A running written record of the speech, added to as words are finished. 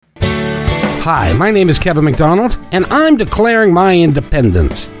Hi, my name is Kevin McDonald, and I'm declaring my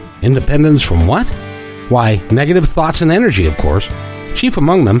independence. Independence from what? Why, negative thoughts and energy, of course. Chief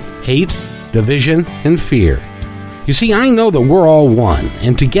among them, hate, division, and fear. You see, I know that we're all one,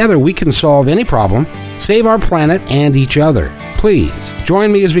 and together we can solve any problem, save our planet and each other. Please,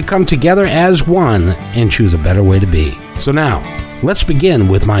 join me as we come together as one and choose a better way to be. So now, let's begin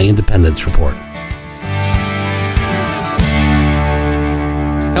with my Independence Report.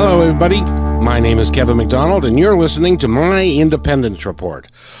 Hello, everybody. My name is Kevin McDonald, and you're listening to my Independence Report.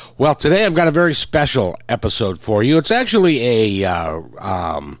 Well, today I've got a very special episode for you. It's actually an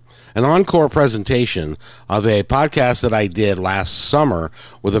encore presentation of a podcast that I did last summer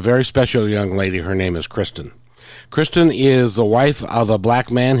with a very special young lady. Her name is Kristen. Kristen is the wife of a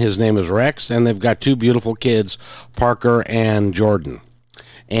black man. His name is Rex, and they've got two beautiful kids, Parker and Jordan.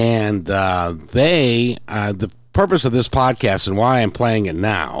 And the purpose of this podcast and why I'm playing it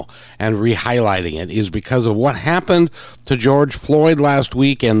now and re-highlighting it is because of what happened to George Floyd last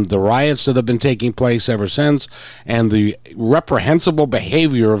week and the riots that have been taking place ever since, and the reprehensible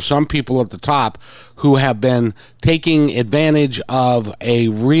behavior of some people at the top who have been taking advantage of a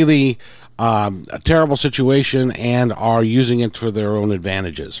really a terrible situation and are using it for their own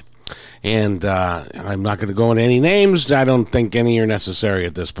advantages. And I'm not going to go into any names. I don't think any are necessary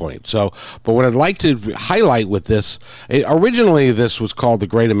at this point. But what I'd like to highlight with this, originally this was called The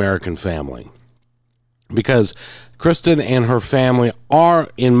Great American Family, because Kristen and her family are,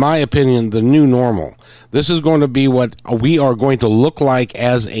 in my opinion, the new normal. This is going to be what we are going to look like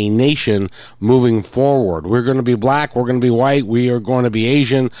as a nation moving forward. We're going to be black, we're going to be white, we are going to be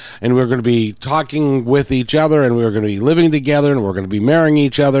Asian, and we're going to be talking with each other, and we're going to be living together, and we're going to be marrying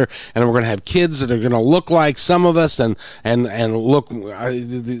each other, and we're going to have kids that are going to look like some of us, and look,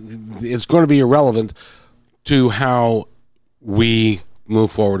 it's going to be irrelevant to how we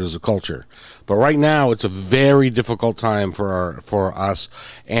move forward as a culture. But right now, it's a very difficult time for us.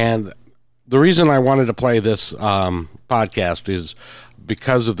 And the reason I wanted to play this podcast is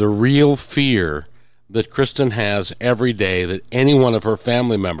because of the real fear that Kristen has every day that any one of her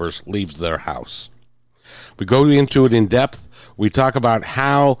family members leaves their house. We go into it in depth. We talk about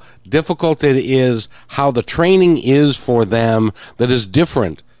how difficult it is, how the training is for them that is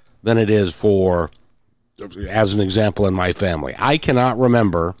different than it is for, as an example, in my family. I cannot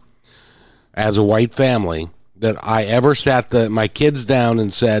remember, as a white family, that I ever sat my kids down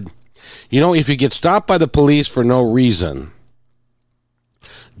and said, you know, if you get stopped by the police for no reason,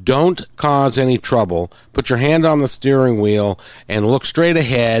 don't cause any trouble. Put your hand on the steering wheel and look straight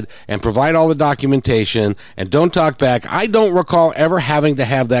ahead and provide all the documentation and don't talk back. I don't recall ever having to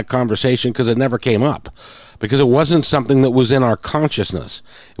have that conversation because it never came up, because it wasn't something that was in our consciousness.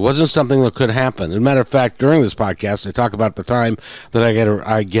 It wasn't something that could happen. As a matter of fact, during this podcast, I talk about the time that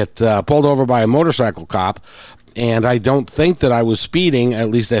I get pulled over by a motorcycle cop, and I don't think that I was speeding. At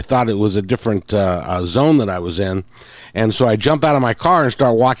least I thought it was a different zone that I was in. And so I jump out of my car and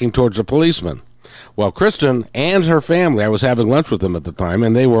start walking towards the policeman. Well, Kristen and her family, I was having lunch with them at the time,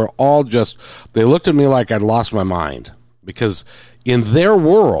 and they were all they looked at me like I'd lost my mind, because in their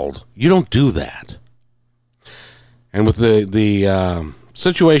world, you don't do that. And with the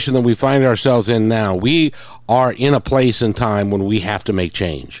situation that we find ourselves in now, we are in a place and time when we have to make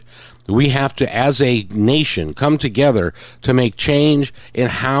change. We have to, as a nation, come together to make change in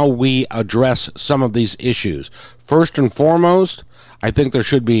how we address some of these issues. First and foremost, I think there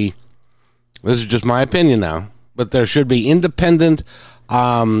should be, this is just my opinion now, but there should be independent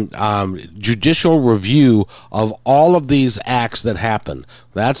judicial review of all of these acts that happen.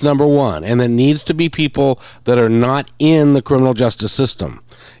 That's number one. And there needs to be people that are not in the criminal justice system.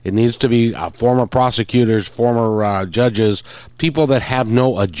 It needs to be former prosecutors, former judges, people that have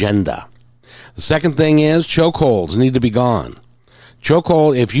no agenda. The second thing is chokeholds need to be gone.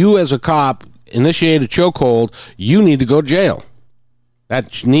 Chokehold, if you as a cop initiate a chokehold, you need to go to jail.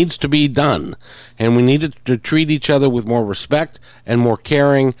 That needs to be done. And we need to treat each other with more respect and more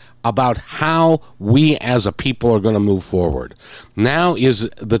caring about how we as a people are going to move forward. Now is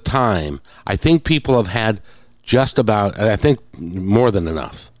the time. I think people have had just about, I think, more than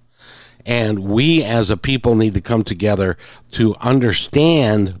enough. And we as a people need to come together to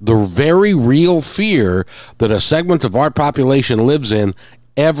understand the very real fear that a segment of our population lives in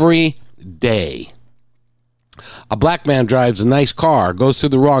every day. A black man drives a nice car, goes through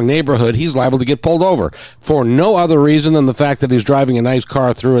the wrong neighborhood, he's liable to get pulled over for no other reason than the fact that he's driving a nice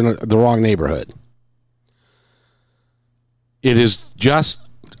car through the wrong neighborhood. It is just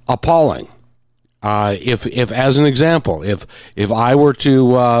appalling. If as an example, if I were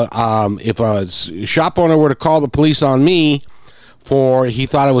to, if a shop owner were to call the police on me for he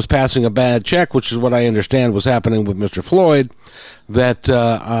thought I was passing a bad check, which is what I understand was happening with Mr. Floyd, that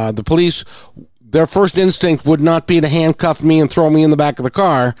the police, their first instinct would not be to handcuff me and throw me in the back of the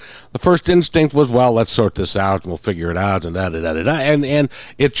car. The first instinct was, well, let's sort this out and we'll figure it out and da-da-da-da-da. And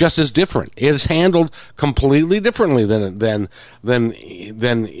it just is different. It is handled completely differently than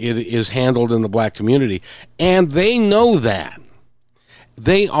it is handled in the black community. And they know that.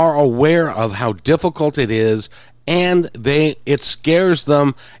 They are aware of how difficult it is, and it scares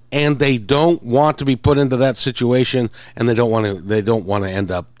them, and they don't want to be put into that situation, and they don't want to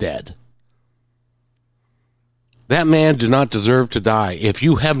end up dead. That man did not deserve to die. If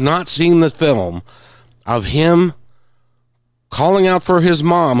you have not seen the film of him calling out for his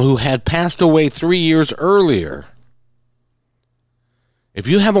mom, who had passed away 3 years earlier, if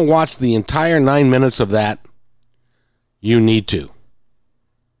you haven't watched the entire 9 minutes of that, you need to.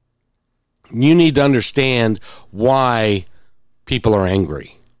 You need to understand why people are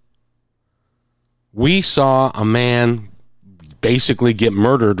angry. We saw a man basically get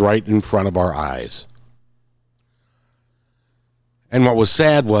murdered right in front of our eyes. And what was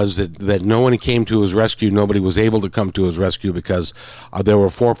sad was that no one came to his rescue. Nobody was able to come to his rescue because there were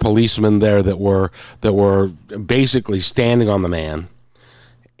 4 policemen there that were basically standing on the man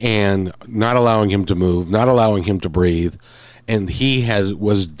and not allowing him to move, not allowing him to breathe, and he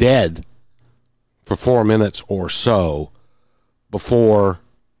was dead for 4 minutes or so before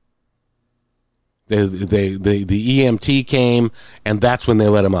the EMT came, and that's when they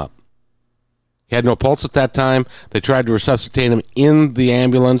let him up. He had no pulse at that time. They tried to resuscitate him in the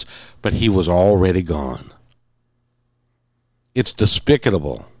ambulance, but he was already gone. It's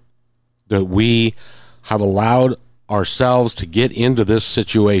despicable that we have allowed ourselves to get into this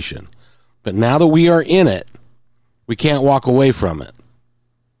situation. But now that we are in it, we can't walk away from it.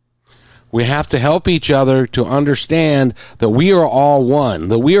 We have to help each other to understand that we are all one,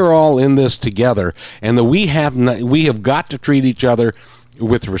 that we are all in this together, and that we have got to treat each other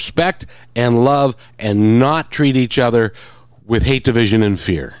with respect and love, and not treat each other with hate, division, and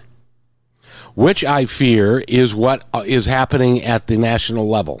fear, which I fear is what is happening at the national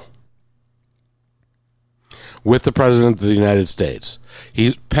level with the President of the United States.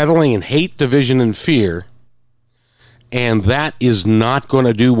 He's peddling in hate, division, and fear, and that is not going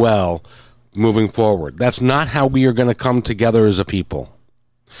to do well moving forward. That's not how we are going to come together as a people.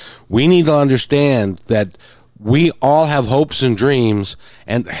 We need to understand that we all have hopes and dreams,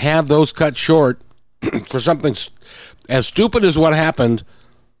 and have those cut short for something as stupid as what happened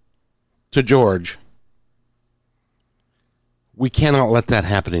to George. We cannot let that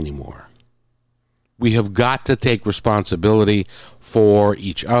happen anymore. We have got to take responsibility for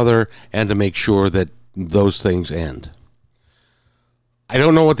each other and to make sure that those things end. I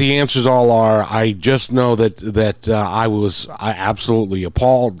don't know what the answers all are. I just know that I absolutely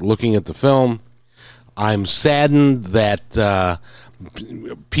appalled looking at the film. I'm saddened that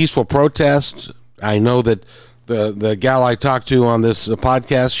peaceful protest. I know that the gal I talked to on this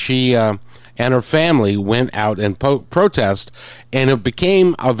podcast, she and her family went out and protest, and it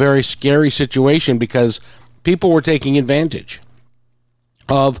became a very scary situation because people were taking advantage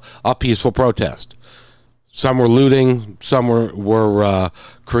of a peaceful protest. Some were looting, some were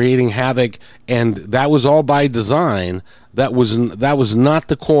creating havoc, and that was all by design. That was not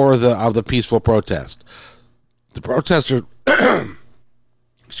the core of the peaceful protest. The protester,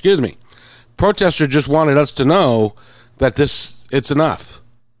 protester just wanted us to know that it's enough.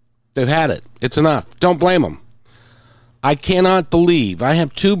 They've had it. It's enough. Don't blame them. I cannot believe, I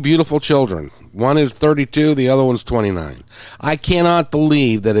have 2 beautiful children. One is 32, the other one's 29. I cannot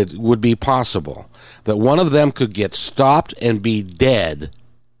believe that it would be possible that one of them could get stopped and be dead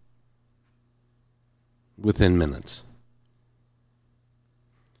within minutes.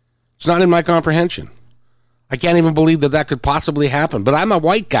 It's not in my comprehension. I can't even believe that could possibly happen. But I'm a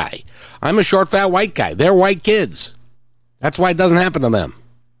white guy. I'm a short, fat white guy. They're white kids. That's why it doesn't happen to them.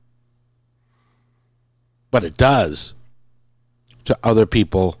 But it does to other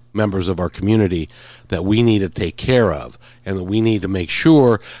people, members of our community, that we need to take care of, and that we need to make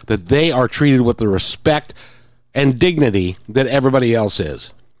sure that they are treated with the respect and dignity that everybody else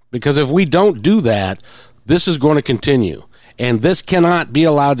is. Because if we don't do that, this is going to continue. And this cannot be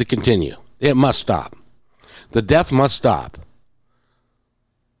allowed to continue. It must stop. The death must stop.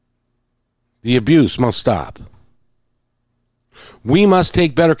 The abuse must stop. We must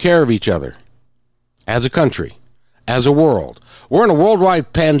take better care of each other as a country, as a world. We're in a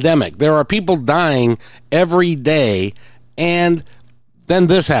worldwide pandemic. There are people dying every day, and then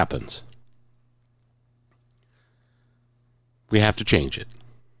this happens. We have to change it.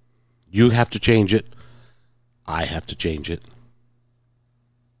 You have to change it. I have to change it.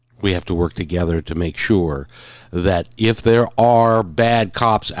 We have to work together to make sure that if there are bad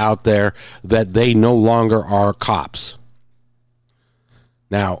cops out there, that they no longer are cops.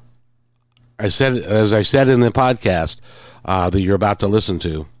 Now, as I said in the podcast that you're about to listen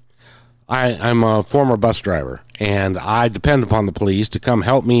to, I'm a former bus driver, and I depend upon the police to come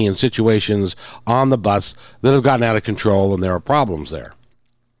help me in situations on the bus that have gotten out of control and there are problems there.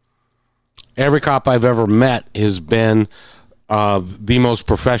 Every cop I've ever met has been the most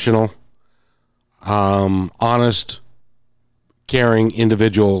professional, honest, caring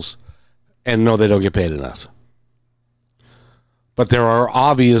individuals, and no, they don't get paid enough. But there are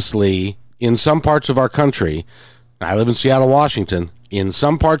obviously, in some parts of our country, I live in Seattle, Washington, in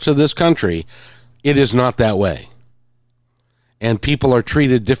some parts of this country, it is not that way. And people are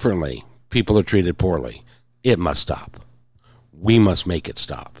treated differently. People are treated poorly. It must stop. We must make it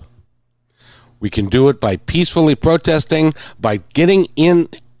stop. We can do it by peacefully protesting, by getting in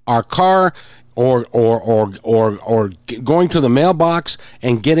our car or going to the mailbox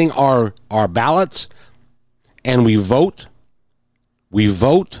and getting our ballots, and we vote. We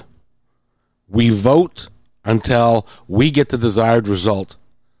vote. We vote until we get the desired result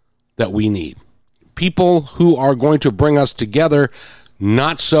that we need. People who are going to bring us together,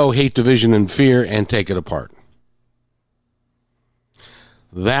 not sow hate, division, and fear and take it apart.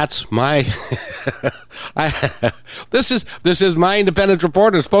 That's my this is my independent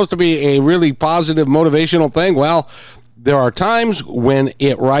report. It's supposed to be a really positive, motivational thing. Well, there are times when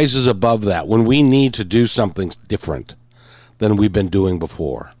it rises above that, when we need to do something different than we've been doing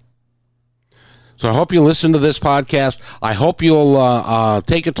before. So I hope you listen to this podcast. I hope you'll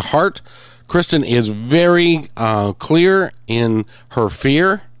take it to heart. Kristen is very clear in her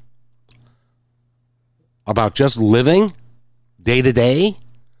fear about just living day to day.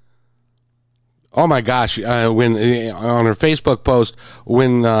 Oh my gosh, when on her Facebook post,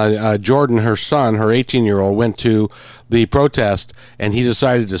 when Jordan, her son, her 18-year-old, went to the protest and he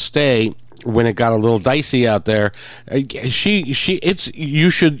decided to stay when it got a little dicey out there, you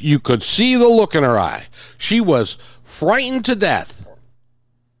could see the look in her eye. She was frightened to death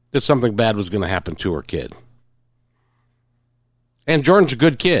that something bad was going to happen to her kid. And Jordan's a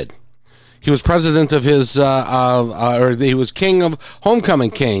good kid. He was president of his, or he was king of homecoming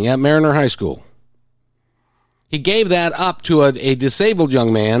king at Mariner High School. He gave that up to a disabled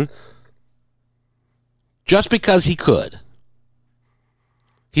young man just because he could.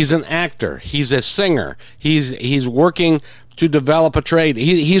 He's an actor. He's a singer. He's working to develop a trade.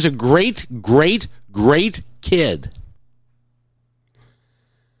 He's a great kid.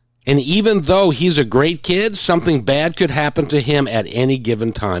 And even though he's a great kid, something bad could happen to him at any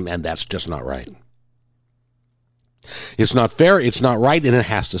given time, and that's just not right. It's not fair, it's not right, and it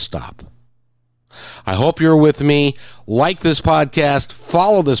has to stop. I hope you're with me. Like this podcast,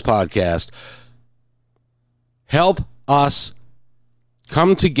 follow this podcast. Help us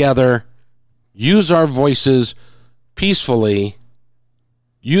come together, use our voices peacefully,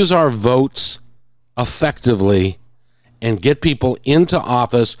 use our votes effectively, and get people into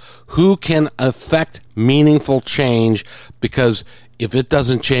office who can affect meaningful change, because if it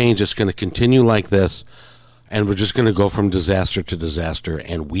doesn't change, it's going to continue like this, and we're just going to go from disaster to disaster,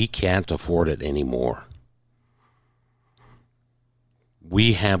 and we can't afford it anymore.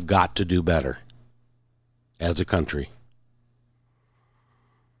 We have got to do better as a country.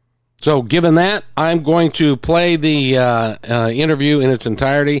 So given that, I'm going to play the interview in its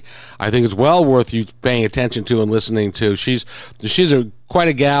entirety. I think it's well worth you paying attention to and listening to. She's quite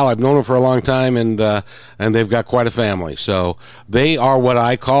a gal. I've known her for a long time, and they've got quite a family. So they are what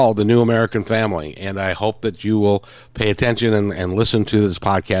I call the new American family, and I hope that you will pay attention and listen to this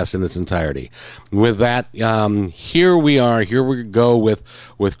podcast in its entirety. With that, here we are. Here we go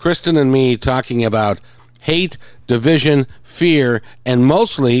with Kristen and me talking about hate, division, fear, and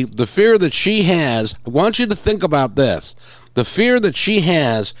mostly the fear that she has. I want you to think about this. The fear that she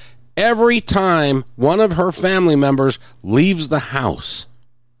has every time one of her family members leaves the house.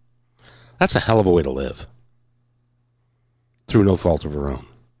 That's a hell of a way to live. Through no fault of her own.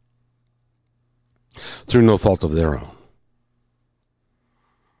 Through no fault of their own.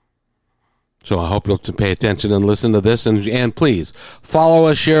 So I hope you'll pay attention and listen to this, and please follow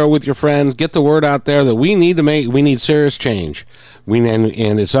us, share it with your friends, get the word out there that we need serious change.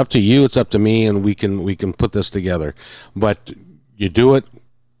 And it's up to you, it's up to me, and we can put this together. But you do it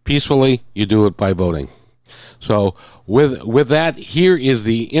peacefully, you do it by voting. So with that, here is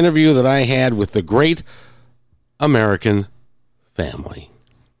the interview that I had with the great American family.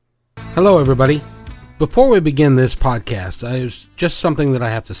 Hello, everybody. Before we begin this podcast, there's just something that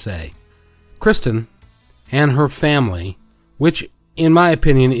I have to say. Kristen and her family, which in my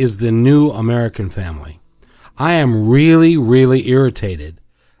opinion, is the new American family. I am really, really irritated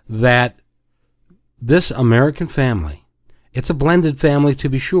that this American family, it's a blended family to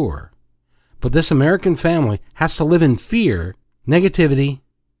be sure, but this American family has to live in fear, negativity,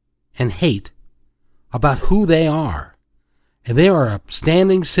 and hate about who they are. And they are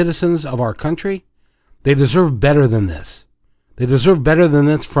upstanding citizens of our country. They deserve better than this. They deserve better than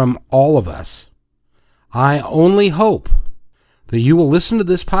this from all of us. I only hope that you will listen to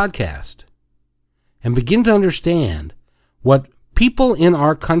this podcast and begin to understand what people in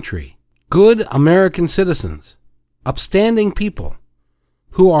our country, good American citizens, upstanding people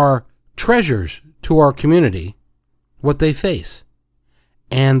who are treasures to our community, what they face,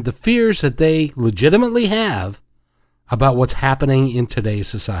 and the fears that they legitimately have about what's happening in today's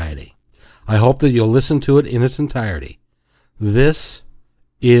society. I hope that you'll listen to it in its entirety. This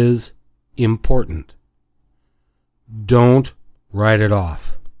is important. Don't write it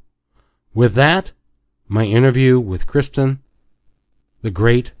off. With that, my interview with Kristen, the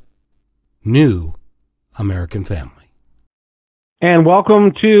great new American family. And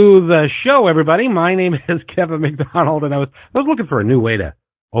welcome to the show, everybody. My name is Kevin McDonald, and I was looking for a new way to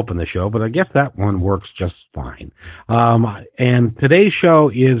open the show, but I guess that one works just fine. And today's show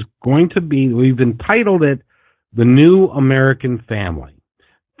is going to be, we've entitled it, The New American Family.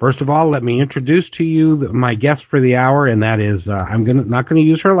 First of all, let me introduce to you my guest for the hour, and that is, I'm not going to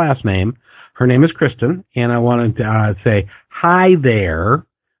use her last name. Her name is Kristen, and I wanted to say, hi there.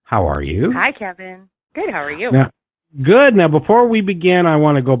 How are you? Hi, Kevin. Good. How are you? Now, good. Now, before we begin, I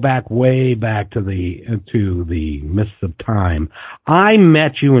want to go way back to the mists of time. I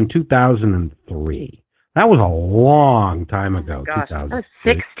met you in 2003. That was a long time ago. Gosh, that was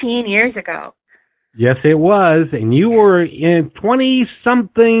 16 years ago. Yes, it was. And you were a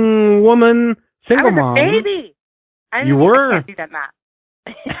 20-something woman, single mom. I was a baby. I can't do that math.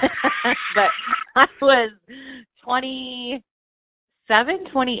 But I was 27,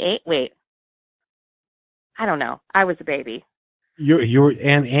 28. Wait. I don't know. I was a baby.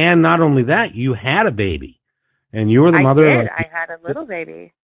 And not only that, you had a baby, and you were the mother. I did. I had a little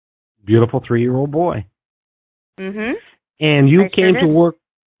baby. Beautiful 3-year-old boy. Mhm. And you came to work.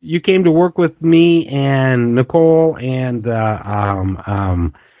 You came to work with me and Nicole and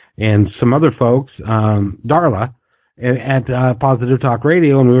some other folks, Darla, at Positive Talk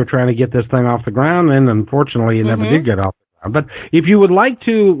Radio, and we were trying to get this thing off the ground, and unfortunately, it never did get off the ground. But if you would like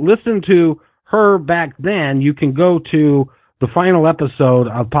to listen to her back then, you can go to the final episode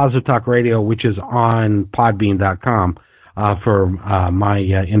of Positive Talk Radio, which is on podbean.com for my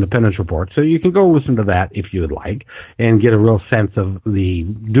Independence Report. So you can go listen to that if you would like and get a real sense of the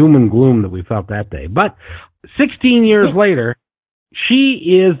doom and gloom that we felt that day. But 16 years later,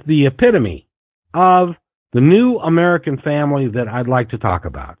 she is the epitome of the new American family that I'd like to talk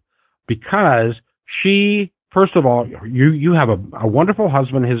about, because she, first of all, you have a wonderful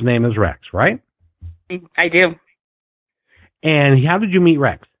husband. His name is Rex, right? I do. And how did you meet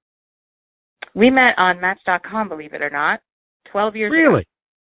Rex? We met on Match.com, believe it or not, 12 years ago.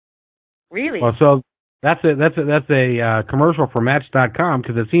 Really? Well, so that's a commercial for Match.com,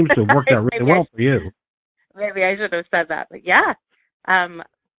 because it seems to have worked out really well for you. Maybe I should have said that, but yeah,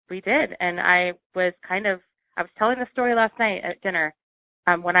 we did. And I was telling the story last night at dinner.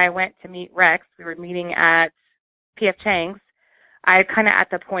 When I went to meet Rex, we were meeting at P.F. Chang's. I kind of at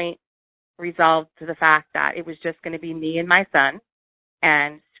the point resolved to the fact that it was just going to be me and my son,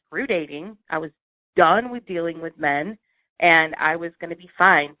 and screw dating. I was done with dealing with men, and I was going to be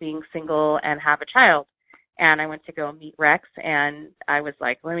fine being single and have a child. And I went to go meet Rex, and I was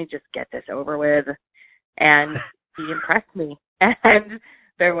like, let me just get this over with. And he impressed me. And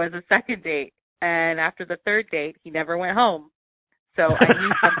there was a second date. And after the third date, he never went home. So I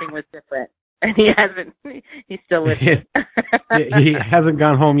knew something was different. And he's still with me. He hasn't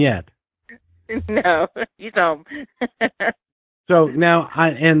gone home yet. No, he's home. So now,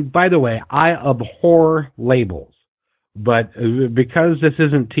 and by the way, I abhor labels, but because this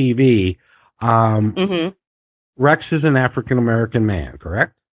isn't TV, Rex is an African-American man,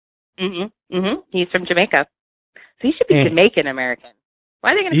 correct? He's from Jamaica. So he should be Jamaican American.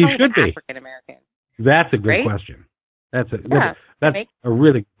 Why are they going to call him African American? That's a good question. That's a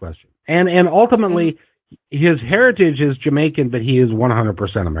really good question. And ultimately, his heritage is Jamaican, but he is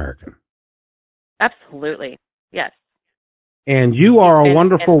 100% American. Absolutely, yes. And you are a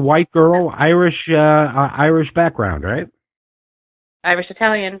wonderful white girl, Irish background, right? Irish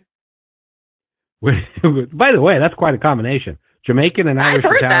Italian. By the way, that's quite a combination. Jamaican and Irish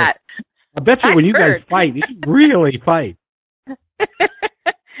I've heard Italian. That. I bet you when you guys fight, you really fight.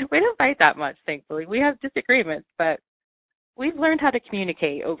 We don't fight that much, thankfully. We have disagreements, but we've learned how to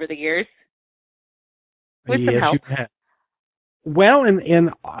communicate over the years with some Yes, help. you have. Well,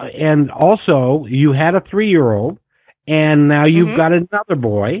 and also you had a 3-year-old, and now you've got another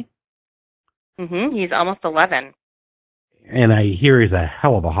boy. He's almost 11. And I hear he's a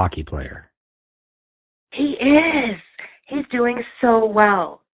hell of a hockey player. He is. He's doing so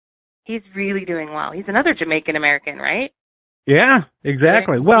well. He's really doing well. He's another Jamaican American, right? Yeah,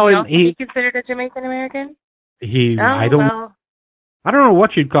 exactly. Would Well, he considered a Jamaican American? I don't know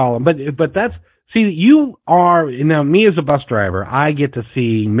what you'd call him, but that's, see, you are, now me as a bus driver, I get to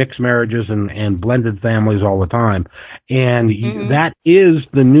see mixed marriages and blended families all the time. And that is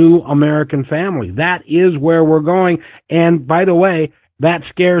the new American family. That is where we're going. And by the way, that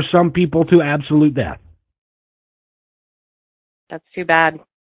scares some people to absolute death. That's too bad.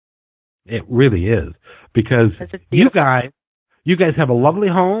 It really is, because you guys have a lovely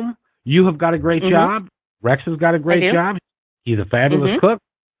home. You have got a great job. Rex has got a great job. He's a fabulous cook.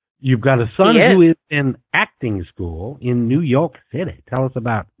 You've got a son who is in acting school in New York City. Tell us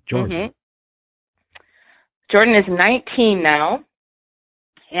about Jordan. Jordan is 19 now,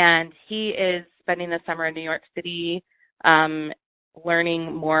 and he is spending the summer in New York City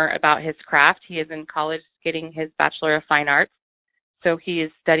learning more about his craft. He is in college getting his Bachelor of Fine Arts, so he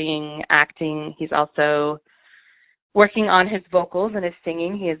is studying acting. He's also working on his vocals and his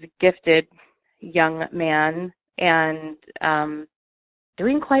singing. He is a gifted young man and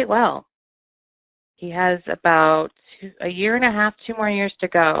doing quite well. He has about a year and a half, 2 more years to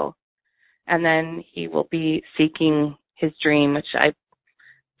go, and then he will be seeking his dream, which I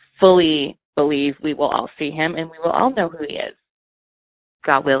fully believe we will all see him and we will all know who he is,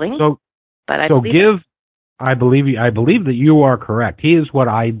 God willing. I believe that you are correct. He is what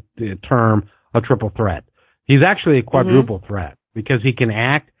I term a triple threat. He's actually a quadruple threat, because he can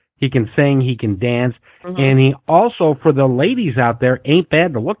act, he can sing, he can dance, and he also, for the ladies out there, ain't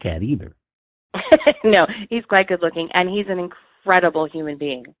bad to look at either. No, he's quite good looking, and he's an incredible human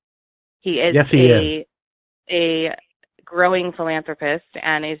being. He is a growing philanthropist,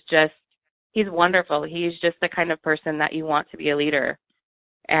 and he's wonderful. He's just the kind of person that you want to be a leader,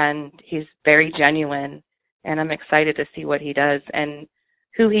 and he's very genuine, and I'm excited to see what he does and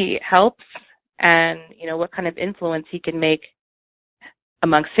who he helps, and what kind of influence he can make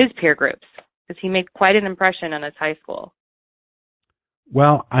amongst his peer groups, because he made quite an impression on his high school.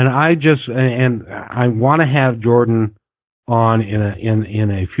 Well, and I want to have Jordan on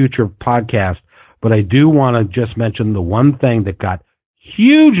in a future podcast, but I do want to just mention the one thing that got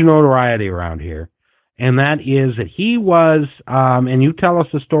huge notoriety around here, and that is that he was, and you tell us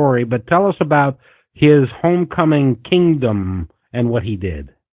the story, but tell us about his homecoming kingdom and what he did.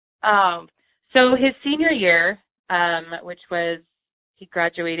 So his senior year, which was, he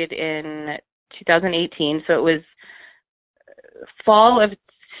graduated in 2018, so it was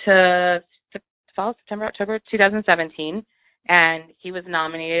September, October 2017, and he was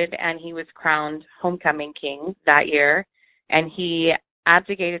nominated and he was crowned homecoming king that year, and he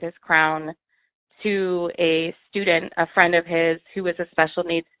abdicated his crown to a student, a friend of his who was a special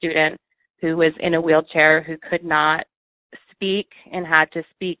needs student who was in a wheelchair, who could not speak and had to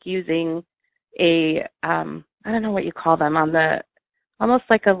speak using a, I don't know what you call them, almost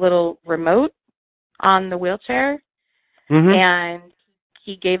like a little remote on the wheelchair. And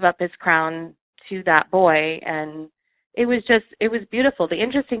he gave up his crown to that boy, and it was beautiful. The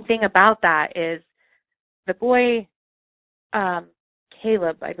interesting thing about that is the boy,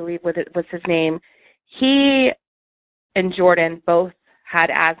 Caleb, I believe was his name, he and Jordan both had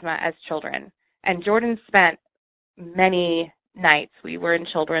asthma as children, and Jordan spent many nights, we were in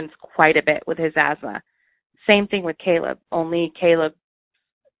children's quite a bit with his asthma. Same thing with Caleb, only Caleb,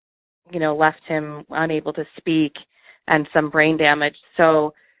 left him unable to speak and some brain damage.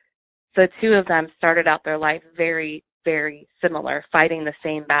 So the two of them started out their life very, very similar, fighting the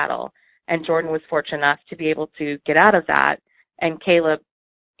same battle. And Jordan was fortunate enough to be able to get out of that, and Caleb,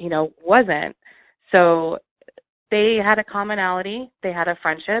 wasn't. So they had a commonality, they had a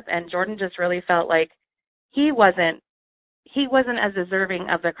friendship, and Jordan just really felt like he wasn't as deserving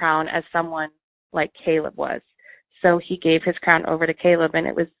of the crown as someone like Caleb was. So he gave his crown over to Caleb, and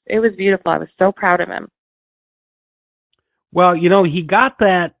it was beautiful. I was so proud of him. Well, he got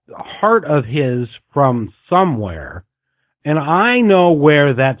that heart of his from somewhere, and I know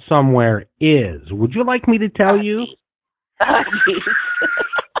where that somewhere is. Would you like me to tell you?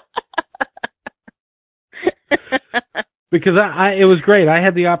 Because it was great. I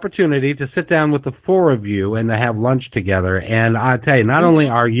had the opportunity to sit down with the 4 of you and to have lunch together, and I tell you, not only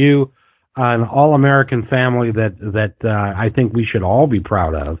are you an all-American family that I think we should all be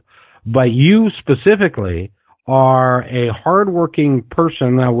proud of, but you specifically are a hardworking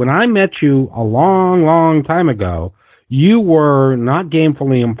person. Now, when I met you a long, long time ago, you were not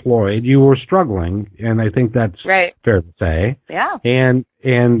gainfully employed. You were struggling, and I think that's right. fair to say. Yeah. And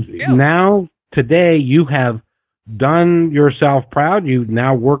now, today, you have done yourself proud. You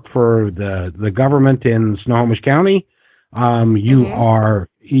now work for the government in Snohomish County. You are,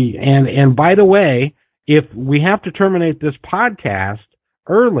 and by the way, if we have to terminate this podcast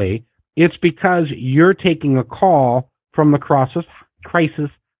early, it's because you're taking a call from the crisis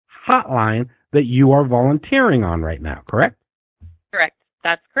hotline that you are volunteering on right now, correct? Correct.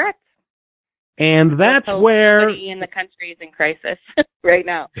 That's correct. And that's where everybody in the country is in crisis right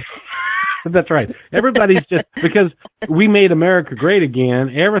now. That's right. Everybody's just, because we made America great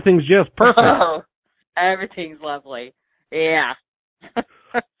again, everything's just perfect. Oh, everything's lovely. Yeah.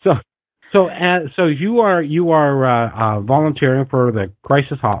 So you are volunteering for the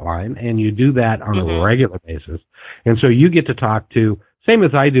crisis hotline, and you do that on a regular basis. And so you get to talk to, same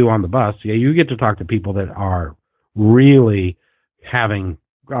as I do on the bus, you get to talk to people that are really having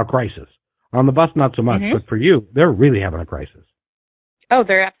a crisis. On the bus, not so much, but for you, they're really having a crisis. Oh,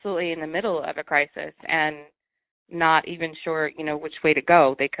 they're absolutely in the middle of a crisis and not even sure, which way to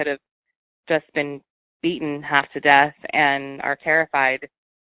go. They could have just been beaten half to death and are terrified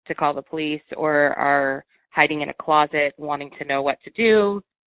to call the police, or are hiding in a closet wanting to know what to do.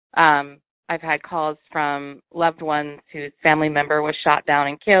 I've had calls from loved ones whose family member was shot down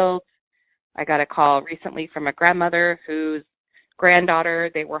and killed. I got a call recently from a grandmother whose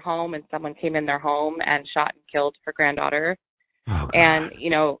granddaughter, they were home and someone came in their home and shot and killed her granddaughter. Oh, and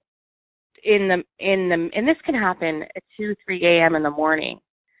and this can happen at 2, 3 a.m. in the morning.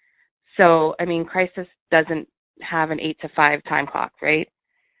 So, crisis doesn't have an 8 to 5 time clock, right?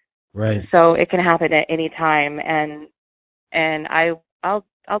 Right. So it can happen at any time, and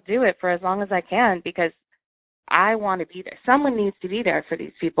I'll do it for as long as I can, because I want to be there. Someone needs to be there for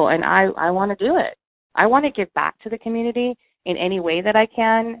these people, and I want to do it. I want to give back to the community in any way that I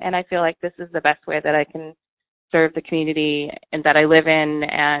can, and I feel like this is the best way that I can serve the community and that I live in,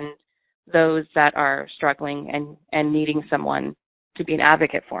 and those that are struggling and needing someone to be an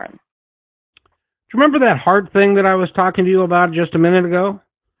advocate for them. Do you remember that heart thing that I was talking to you about just a minute ago?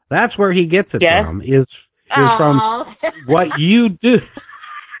 That's where he gets it from, is from what you do.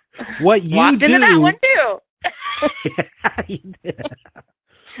 What you walked do. Into that one too. Yeah, you did.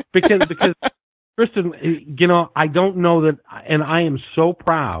 Because Kristen, I don't know that, and I am so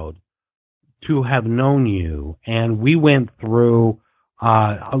proud to have known you, and we went through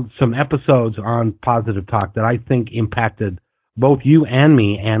some episodes on Positive Talk that I think impacted both you and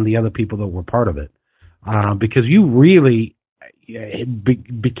me and the other people that were part of it, because you really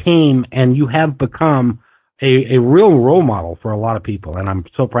became, and you have become, a real role model for a lot of people, and I'm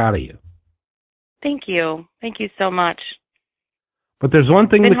so proud of you. Thank you. Thank you so much. But there's one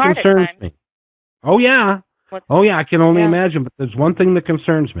thing that concerns me. Oh, yeah. I can only imagine, but there's one thing that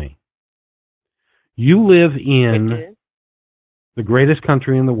concerns me. You live in the greatest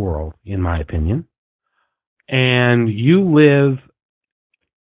country in the world, in my opinion, and you live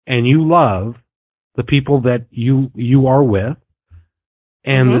and you love the people that you are with,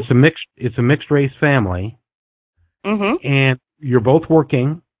 and it's a mixed race family, and you're both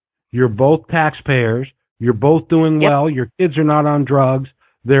working, you're both taxpayers, you're both doing well, your kids are not on drugs,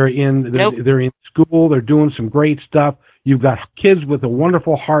 they're in school, they're doing some great stuff, you've got kids with a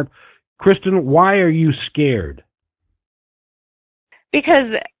wonderful heart. Kristen, why are you scared?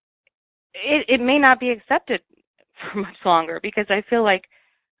 Because it may not be accepted for much longer, because I feel like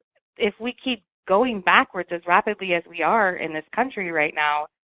if we keep going backwards as rapidly as we are in this country right now,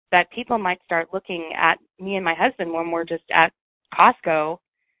 that people might start looking at me and my husband when we're just at Costco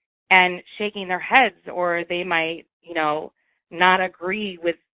and shaking their heads, or they might, not agree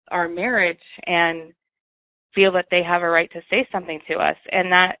with our marriage and feel that they have a right to say something to us.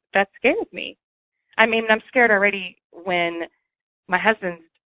 And that scares me. I'm scared already when my husband's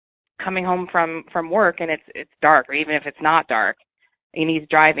coming home from work and it's dark, or even if it's not dark, and he's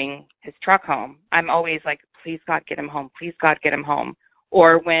driving his truck home. I'm always like, please God, get him home. Please God, get him home.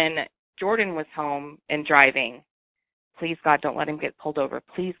 Or when Jordan was home and driving, please God, don't let him get pulled over.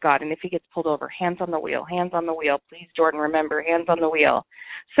 Please God. And if he gets pulled over, hands on the wheel, hands on the wheel. Please, Jordan, remember, hands on the wheel.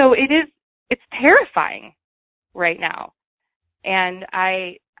 So it's terrifying right now. And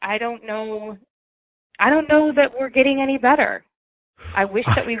I don't know that we're getting any better. I wish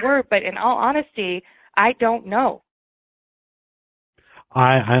that we were, but in all honesty, I don't know.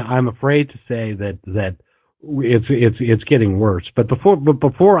 I'm afraid to say that it's getting worse. But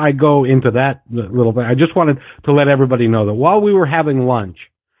before I go into that little bit, I just wanted to let everybody know that while we were having lunch,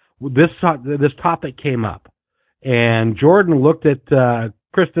 this topic came up. And Jordan looked at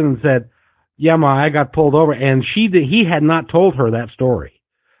Kristen and said, "Yeah, Ma, I got pulled over." And he had not told her that story.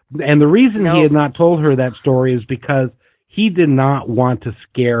 And the reason he had not told her that story is because he did not want to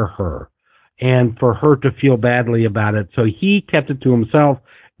scare her and for her to feel badly about it. So he kept it to himself.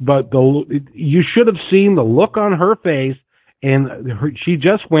 But you should have seen the look on her face, and she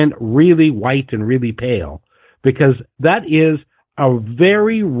just went really white and really pale, because that is a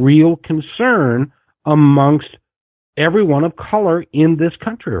very real concern amongst everyone of color in this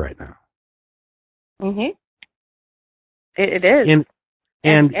country right now. Mhm. It is.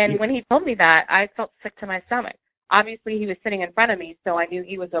 And when he told me that, I felt sick to my stomach. Obviously, he was sitting in front of me, so I knew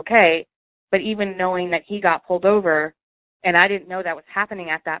he was okay. But even knowing that he got pulled over, and I didn't know that was happening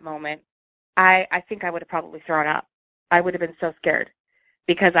at that moment, I think I would have probably thrown up. I would have been so scared,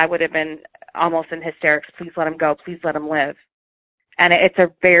 because I would have been almost in hysterics. Please let him go. Please let him live. And it's a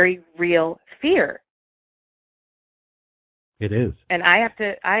very real fear. It is. And I have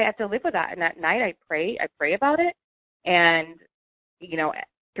to live with that. And at night I pray about it. And,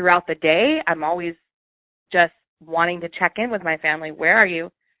 throughout the day, I'm always just wanting to check in with my family. Where are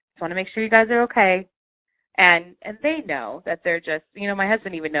you? Just want to make sure you guys are okay. And they know that they're just, my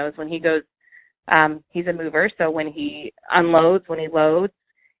husband even knows when he goes, he's a mover. So when he unloads, when he loads,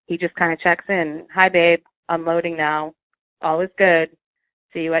 he just kind of checks in. Hi, babe, unloading now. All is good.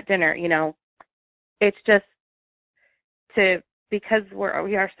 See you at dinner. It's just because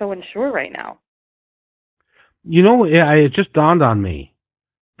we are so unsure right now. It just dawned on me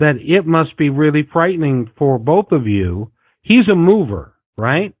that it must be really frightening for both of you. He's a mover,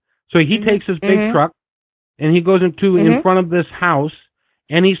 right? So he takes his big truck and he goes in front of this house,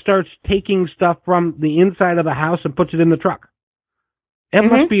 and he starts taking stuff from the inside of the house and puts it in the truck. It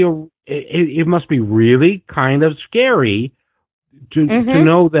must be really kind of scary to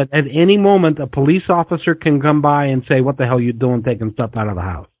know that at any moment a police officer can come by and say, "What the hell are you doing taking stuff out of the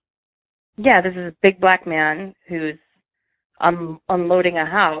house?" Yeah, this is a big black man who's unloading a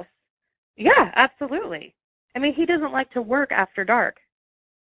house. Yeah, absolutely. I mean, he doesn't like to work after dark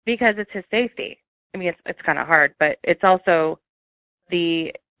because it's his safety. I mean, it's kind of hard, but it's also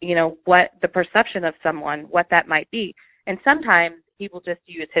what the perception of someone, what that might be. And sometimes he will just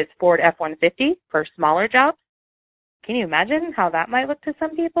use his Ford F-150 for smaller jobs. Can you imagine how that might look to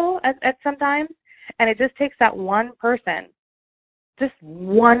some people at some times? And it just takes that one person, just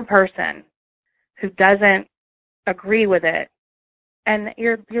one person, who doesn't agree with it, and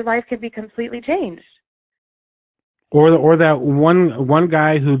your life could be completely changed. Or that one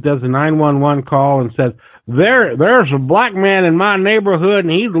guy who does a 911 call and says, there's a black man in my neighborhood,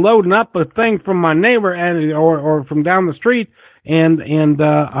 and he's loading up a thing from my neighbor or from down the street, and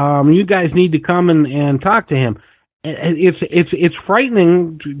you guys need to come and talk to him. It's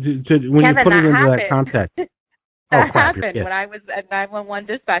frightening to when Kevin, you put it into happened. that context. That happened when I was a 911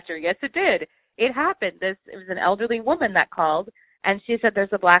 dispatcher. Yes, it did. It happened. It was an elderly woman that called, and she said,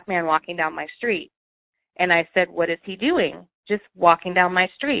 "There's a black man walking down my street." And I said, "What is he doing? Just walking down my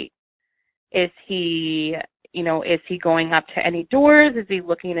street? Is he going up to any doors? Is he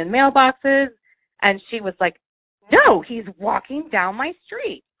looking in mailboxes?" And she was like, "No, he's walking down my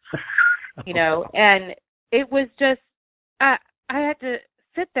street." And it was just, I had to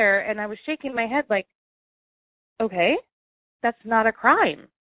sit there, and I was shaking my head like, okay, that's not a crime.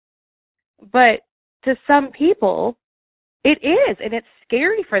 But to some people, it is, and it's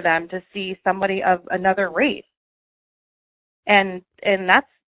scary for them to see somebody of another race. And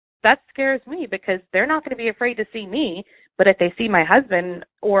that scares me, because they're not going to be afraid to see me, but if they see my husband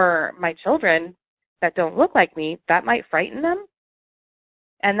or my children that don't look like me, that might frighten them.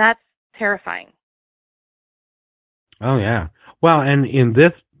 And that's terrifying. Oh, yeah. Well, and in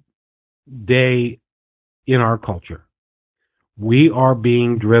this day in our culture, we are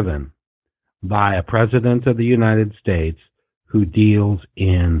being driven by a president of the United States who deals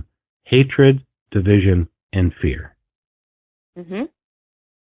in hatred, division, and fear. Mm-hmm.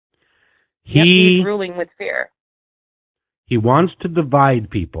 He's ruling with fear. He wants to divide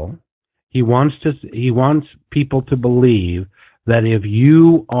people. He wants people to believe that if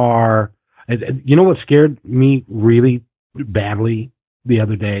you are, what scared me really badly the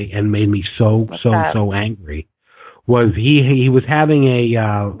other day and made me so angry was he was having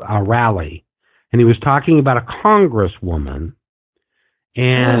a rally, and he was talking about a congresswoman,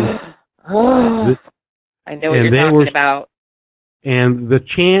 and I know what you're talking about. And the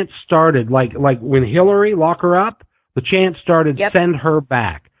chant started like when Hillary, lock her up, the chant started, yep. Send her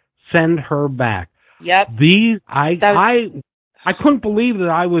back. Send her back. Yep. I couldn't believe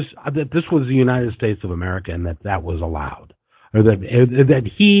that this was the United States of America and that was allowed, or that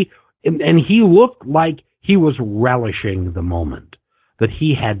he looked like he was relishing the moment that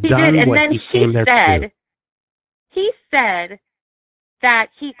he had done what he came there to do. He said that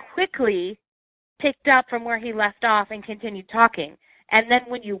he quickly picked up from where he left off and continued talking. And then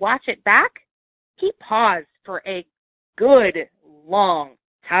when you watch it back, he paused for a good long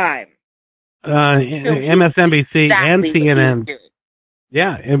time. MSNBC and CNN.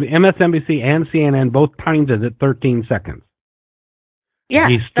 Yeah, MSNBC and CNN both timed it at 13 seconds. Yeah,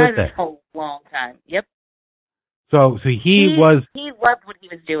 he stood that is a long time. Yep. So he was. He loved what he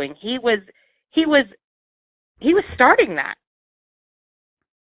was doing. He was starting that.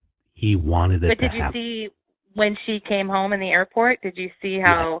 He wanted it to happen. But did you see when she came home in the airport? Did you see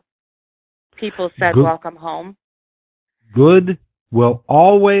how people said, "Welcome home"? Good will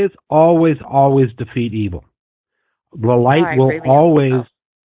always, always, always defeat evil. The light will really always,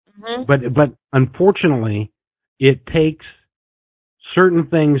 but unfortunately, it takes certain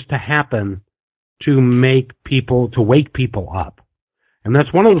things to happen to wake people up, and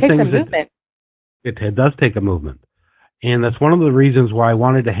that's one of the things that it does take a movement, and that's one of the reasons why I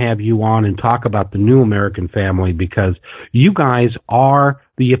wanted to have you on and talk about the new American family, because you guys are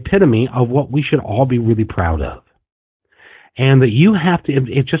the epitome of what we should all be really proud of. And that you have to,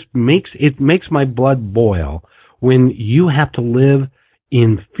 it makes my blood boil when you have to live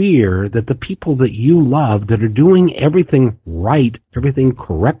in fear that the people that you love, that are doing everything right, everything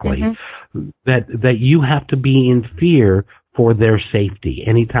correctly, that you have to be in fear for their safety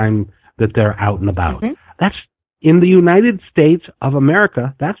anytime that they're out and about. That's, in the United States of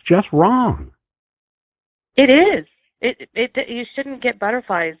America, that's just wrong. It is. You shouldn't get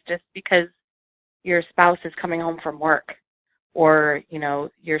butterflies just because your spouse is coming home from work, or,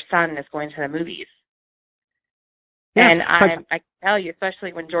 your son is going to the movies. Yeah, and I can tell you,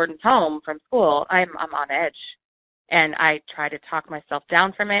 especially when Jordan's home from school, I'm on edge, and I try to talk myself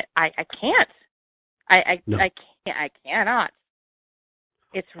down from it. I can't. I cannot.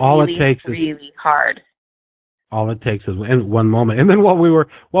 It's really hard. All it takes is one moment, and then while we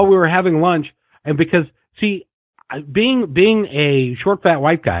were having lunch, and because being a short, fat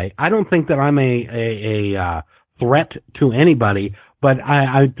white guy, I don't think that I'm a threat to anybody. But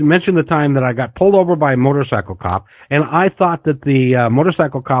I mentioned the time that I got pulled over by a motorcycle cop, and I thought that the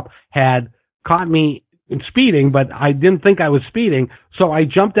motorcycle cop had caught me speeding, but I didn't think I was speeding, so I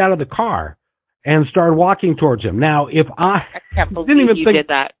jumped out of the car and started walking towards him. Now, if I can't believe you did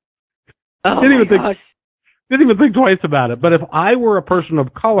that. Oh my gosh. Didn't even think twice about it. But if I were a person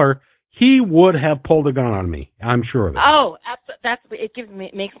of color, he would have pulled a gun on me. I'm sure of it. Oh,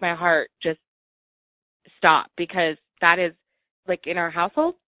 it makes my heart just stop, because that is, like, in our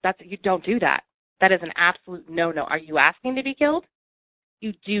household, you don't do that. That is an absolute no-no. Are you asking to be killed?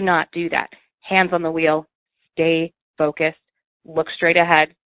 You do not do that. Hands on the wheel, stay focused, look straight ahead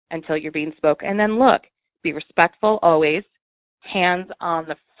until you're being spoke, and then look. Be respectful always. Hands on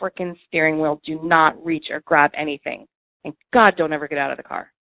the frickin' steering wheel. Do not reach or grab anything. And God, don't ever get out of the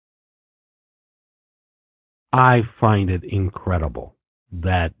car. I find it incredible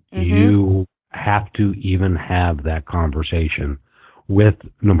that you have to even have that conversation with,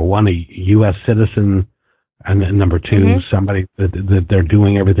 number one, a U.S. citizen, and number two, somebody that they're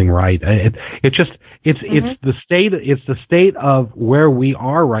doing everything right. It's the state of where we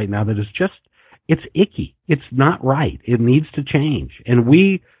are right now that is just, it's icky. It's not right. It needs to change, and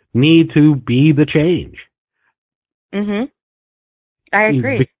we need to be the change. I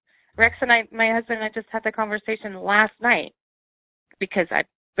agree. Rex and my husband and I just had the conversation last night, because I've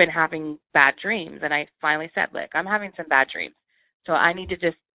been having bad dreams, and I finally said, look, I'm having some bad dreams, so I need to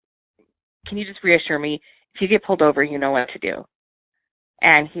can you just reassure me, if you get pulled over, you know what to do?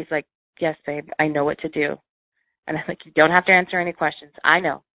 And he's like, yes, babe, I know what to do. And I'm like, you don't have to answer any questions. I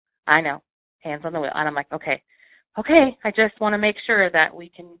know. Hands on the wheel. And I'm like, okay, I just want to make sure that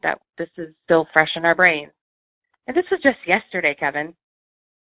that this is still fresh in our brains. And this was just yesterday, Kevin.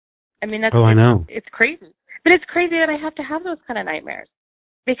 I mean, I know. It's crazy. But it's crazy that I have to have those kind of nightmares,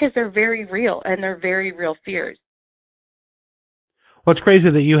 because they're very real, and they're very real fears. Well, it's crazy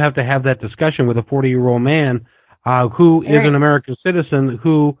that you have to have that discussion with a 40-year-old man who is an American citizen,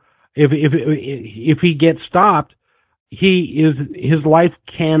 who, if he gets stopped, his life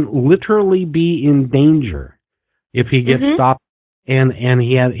can literally be in danger if he gets stopped and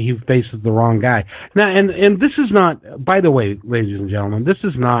he faces the wrong guy. Now, and this is not, by the way, ladies and gentlemen, this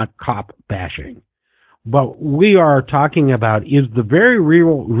is not cop bashing. But we are talking about is the very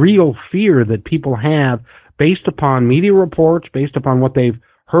real fear that people have based upon media reports, based upon what they've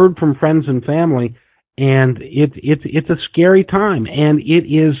heard from friends and family, and it's a scary time, and it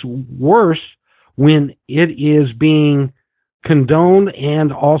is worse when it is being condone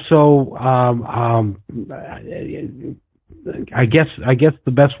and also, I guess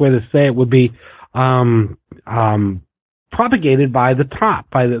the best way to say it would be propagated by the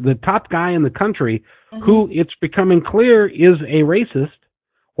top guy in the country, who it's becoming clear is a racist,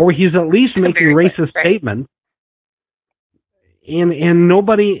 or he's at least making racist statements. And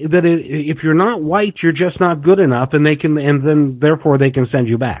nobody if you're not white, you're just not good enough, and then therefore they can send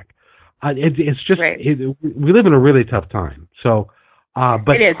you back. It's just we live in a really tough time. So,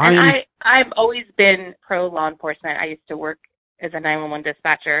 but it is. I've always been pro law enforcement. I used to work as a 911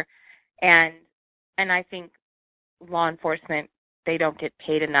 dispatcher, and I think law enforcement, they don't get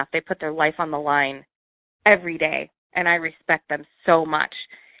paid enough. They put their life on the line every day, and I respect them so much.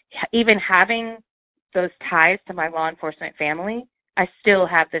 Even having those ties to my law enforcement family, I still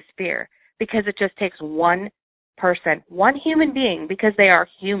have this fear, because it just takes one person, one human being, because they are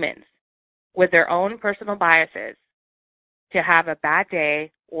humans with their own personal biases, to have a bad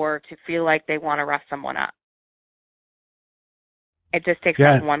day or to feel like they want to rough someone up. It just takes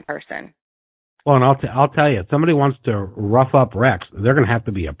that one person. Well, and I'll tell you, if somebody wants to rough up Rex, they're going to have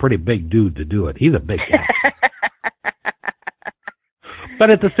to be a pretty big dude to do it. He's a big guy. But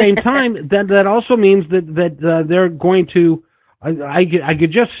at the same time, that also means that they're going to. I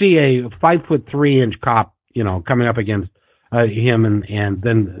could just see a 5'3" cop, coming up against him, and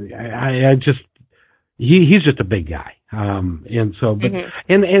then he's just a big guy. And so, but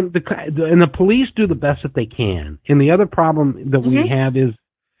and the police do the best that they can. And the other problem that we have is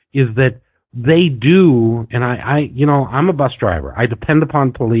that they do, and I'm a bus driver. I depend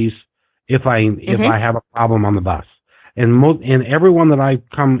upon police if I have a problem on the bus. And everyone that I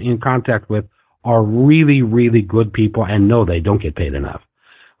come in contact with are really, really good people, and no, they don't get paid enough.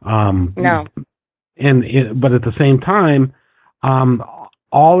 No. But at the same time,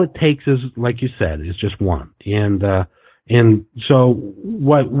 all it takes is, like you said, is just one. And so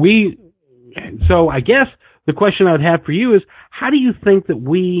I guess the question I would have for you is, how do you think that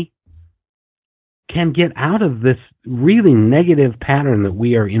we can get out of this really negative pattern that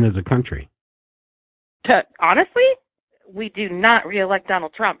we are in as a country? Honestly, we do not reelect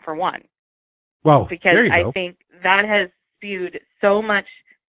Donald Trump, for one. Well, because I think that has spewed so much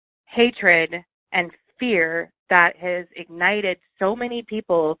hatred and fear that has ignited so many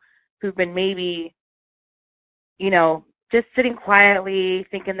people who've been maybe, just sitting quietly,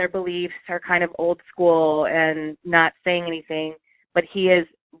 thinking their beliefs are kind of old school and not saying anything. But he has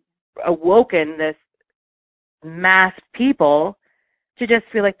awoken this mass people to just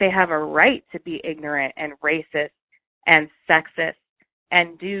feel like they have a right to be ignorant and racist and sexist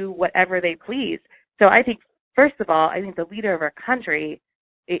and do whatever they please. So I think, first of all, the leader of our country,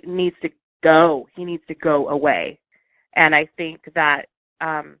 it needs to go. He needs to go away. And I think that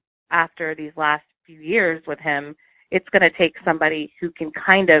after these last few years with him, it's going to take somebody who can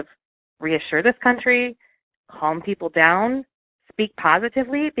kind of reassure this country, calm people down, speak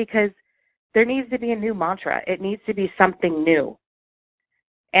positively, because there needs to be a new mantra. It needs to be something new.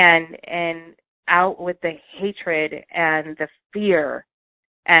 And out with the hatred and the fear,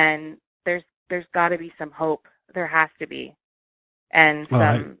 and there's got to be some hope. There has to be, and some,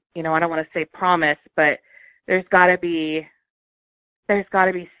 I don't want to say promise, but there's got to be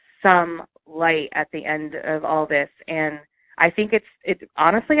some light at the end of all this. And I think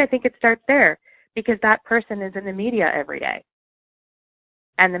honestly, I think it starts there, because that person is in the media every day,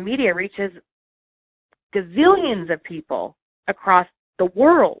 and the media reaches gazillions of people across the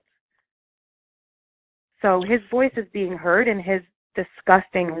world. So his voice is being heard, and his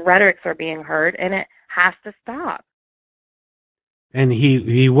disgusting rhetorics are being heard, and it has to stop. And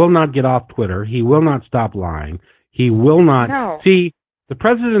he will not get off Twitter. He will not stop lying. He will not. No. See, the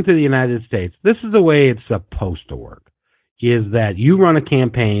President of the United States, this is the way it's supposed to work, is that you run a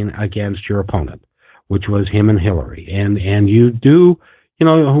campaign against your opponent, which was him and Hillary. And you do,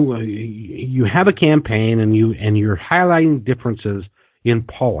 you have a campaign, and you're highlighting differences in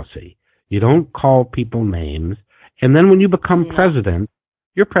policy. You don't call people names. And then when you become president,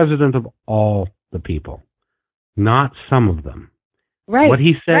 you're president of all the people, not some of them. Right. What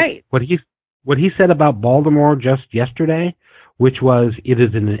he said, what he said about Baltimore just yesterday, which was, it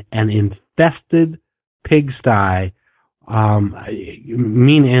is an infested pigsty.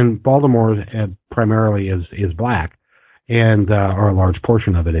 And Baltimore primarily is black, and or a large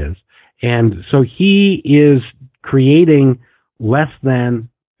portion of it is. And so he is creating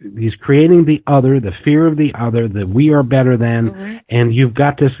he's creating the other, the fear of the other, that we are better than. And you've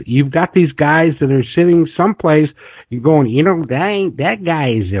got these guys that are sitting someplace, you're going, that guy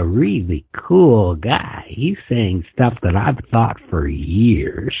is a really cool guy. He's saying stuff that I've thought for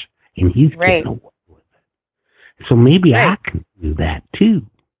years, and he's getting away with it. So maybe I can do that too.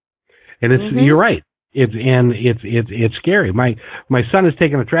 And it's you're right. It's scary. My son is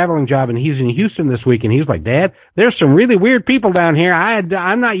taking a traveling job, and he's in Houston this week, and he's like, "Dad, there's some really weird people down here.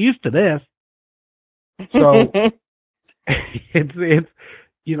 I'm not used to this." So it's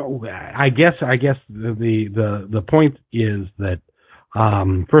I guess the point is that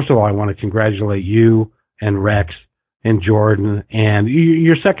first of all, I want to congratulate you and Rex and Jordan and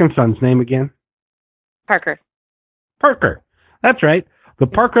your second son's name again. Parker. That's right. The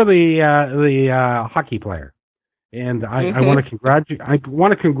Parker, the hockey player, and I want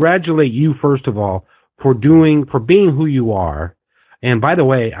to congratulate you first of all for being who you are. And by the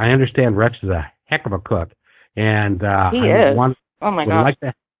way, I understand Rex is a heck of a cook, and he is. Oh my God!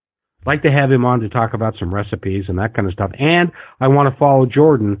 Like to have him on to talk about some recipes and that kind of stuff. And I want to follow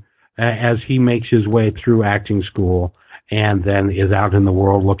Jordan as he makes his way through acting school and then is out in the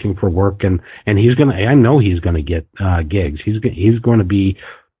world looking for work, and I know he's gonna get gigs. He's going to be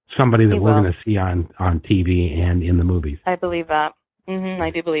somebody that we're going to see on TV and in the movies. I believe that. I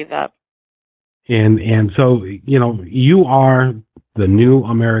do believe that. And so you are the new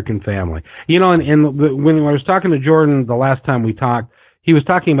American family. When I was talking to Jordan the last time we talked, he was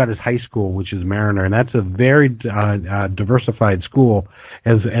talking about his high school, which is Mariner, and that's a very diversified school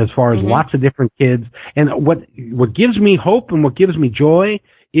as far as lots of different kids. And what gives me hope and what gives me joy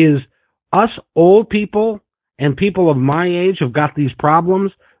is us old people and people of my age have got these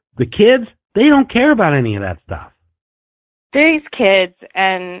problems. The kids, they don't care about any of that stuff. These kids,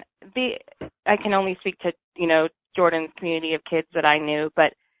 and I can only speak to, Jordan's community of kids that I knew,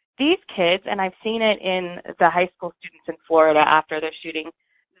 but these kids, and I've seen it in the high school students in Florida after the shooting,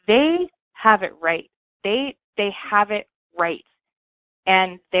 they have it right. They have it right.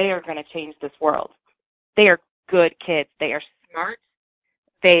 And they are going to change this world. They are good kids. They are smart.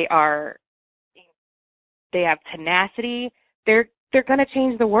 They have tenacity. They're going to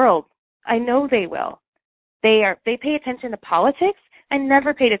change the world. I know they will. They pay attention to politics. I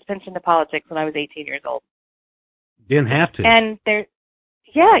never paid attention to politics when I was 18 years old. Didn't have to. And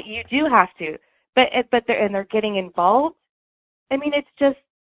yeah, you do have to. But they're getting involved. I mean, it's just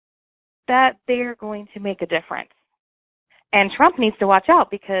that they're going to make a difference. And Trump needs to watch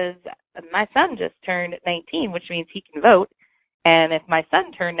out because my son just turned 19, which means he can vote. And if my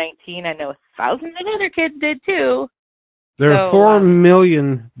son turned 19, I know thousands of other kids did too. There are 4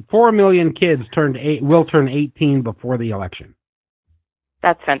 million kids will turn 18 before the election.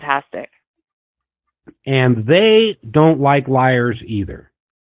 That's fantastic. And they don't like liars either.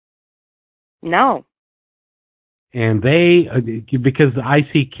 No. And because I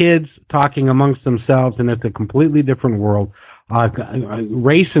see kids talking amongst themselves, and it's a completely different world.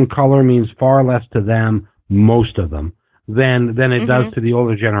 Race and color means far less to them, most of them, than it does to the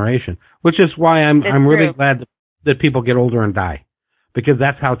older generation. Which is why I'm really glad that people get older and die, because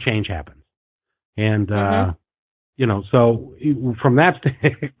that's how change happens. And so from that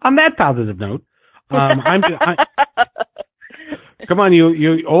on that positive note, come on,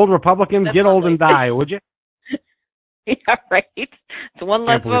 you old Republicans, get old and die, would you? Yeah, right. It's one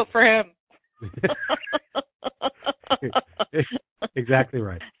less vote for him. Exactly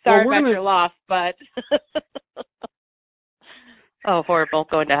right. Sorry about your loss, but oh, horrible,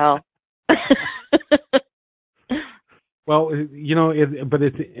 going to hell. Well, but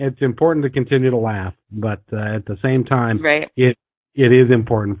it's important to continue to laugh, but at the same time, right. It is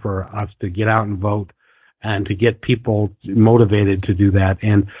important for us to get out and vote and to get people motivated to do that.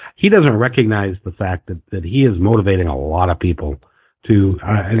 And he doesn't recognize the fact that he is motivating a lot of people to,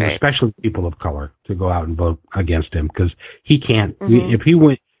 and especially people of color, to go out and vote against him, because he can't.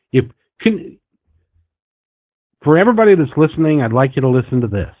 For everybody that's listening, I'd like you to listen to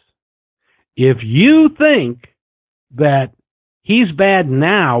this. If you think that he's bad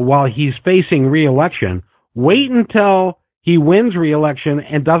now while he's facing re-election, wait until he wins re-election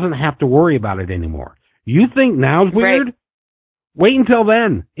and doesn't have to worry about it anymore. You think now's weird? Right. Wait until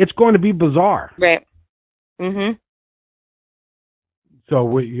then. It's going to be bizarre. Right. Mhm. So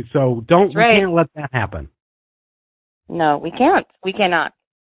we can't let that happen. No, we can't. We cannot.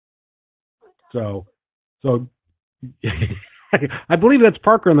 So I believe that's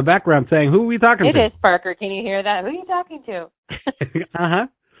Parker in the background saying, "Who are we talking to?" It is Parker. Can you hear that? Who are you talking to?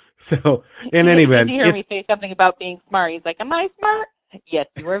 So, in any event, did you hear me say something about being smart? He's like, "Am I smart?" Yes,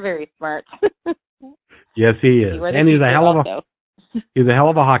 you are very smart. Yes, he is, and he's a hell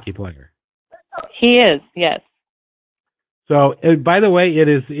of a hockey player. He is, yes. So, by the way, it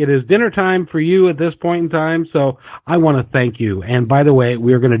is dinner time for you at this point in time. So, I want to thank you. And by the way, I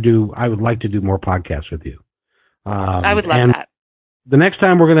would like to do more podcasts with you. I would love that. The next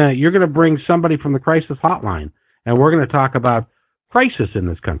time you're gonna bring somebody from the crisis hotline, and we're going to talk about crisis in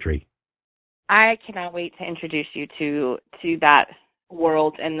this country. I cannot wait to introduce you to that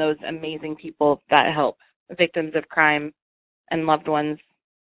world and those amazing people that help victims of crime and loved ones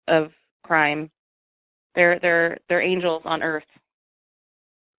of crime. They're angels on earth.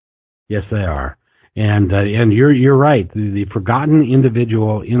 Yes, they are. And you're right. The forgotten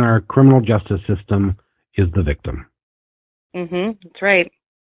individual in our criminal justice system is the victim. That's right.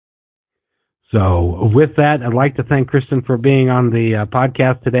 So with that, I'd like to thank Kristen for being on the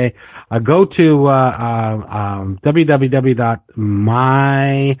podcast today. Go to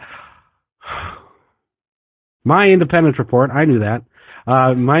My Independence Report. I knew that.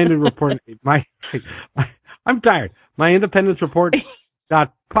 My report. I'm tired. My Independence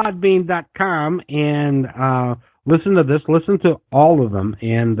Report.podbean.com and listen to this. Listen to all of them.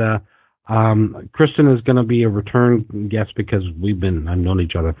 And Kristen is going to be a return guest because I've known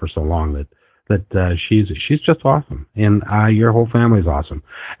each other for so long that she's just awesome, and your whole family is awesome.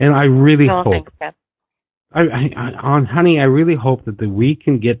 And I really hope, honey, I really hope that we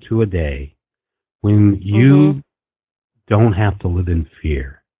can get to a day when you don't have to live in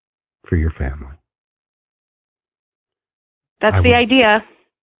fear for your family. That's the idea.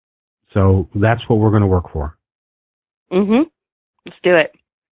 So that's what we're going to work for. Let's do it.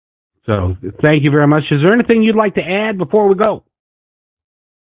 So thank you very much. Is there anything you'd like to add before we go?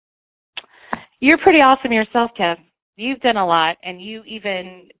 You're pretty awesome yourself, Kev. You've done a lot, and you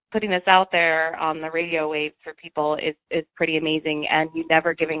even putting this out there on the radio waves for people is pretty amazing, and you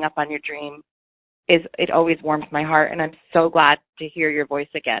never giving up on your dream. It always warms my heart, and I'm so glad to hear your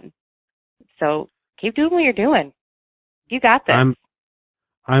voice again. So keep doing what you're doing. You got this.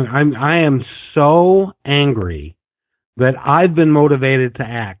 I am so angry that I've been motivated to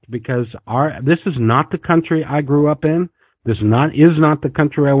act because this is not the country I grew up in. This is not the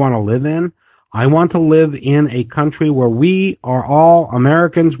country I want to live in. I want to live in a country where we are all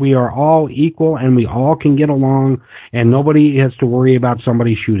Americans, we are all equal, and we all can get along, and nobody has to worry about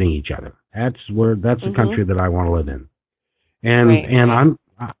somebody shooting each other. That's the country that I want to live in. And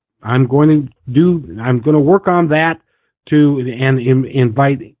I'm going to work on that and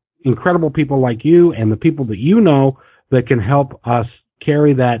invite incredible people like you and the people that you know that can help us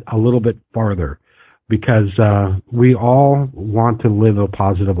carry that a little bit farther. Because we all want to live a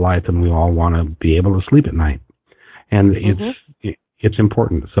positive life, and we all want to be able to sleep at night, and it's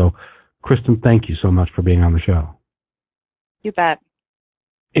important. So, Kristen, thank you so much for being on the show. You bet.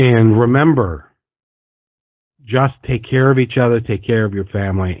 And remember, just take care of each other, take care of your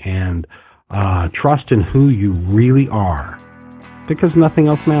family, and trust in who you really are, because nothing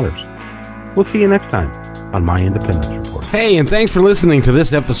else matters. We'll see you next time on My Independence Report. Hey, and thanks for listening to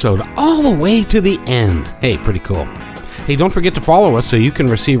this episode all the way to the end. Hey, pretty cool. Hey, don't forget to follow us so you can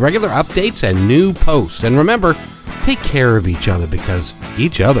receive regular updates and new posts. And remember, take care of each other because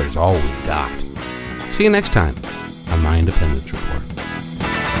each other's all we've got. See you next time on My Independence Report.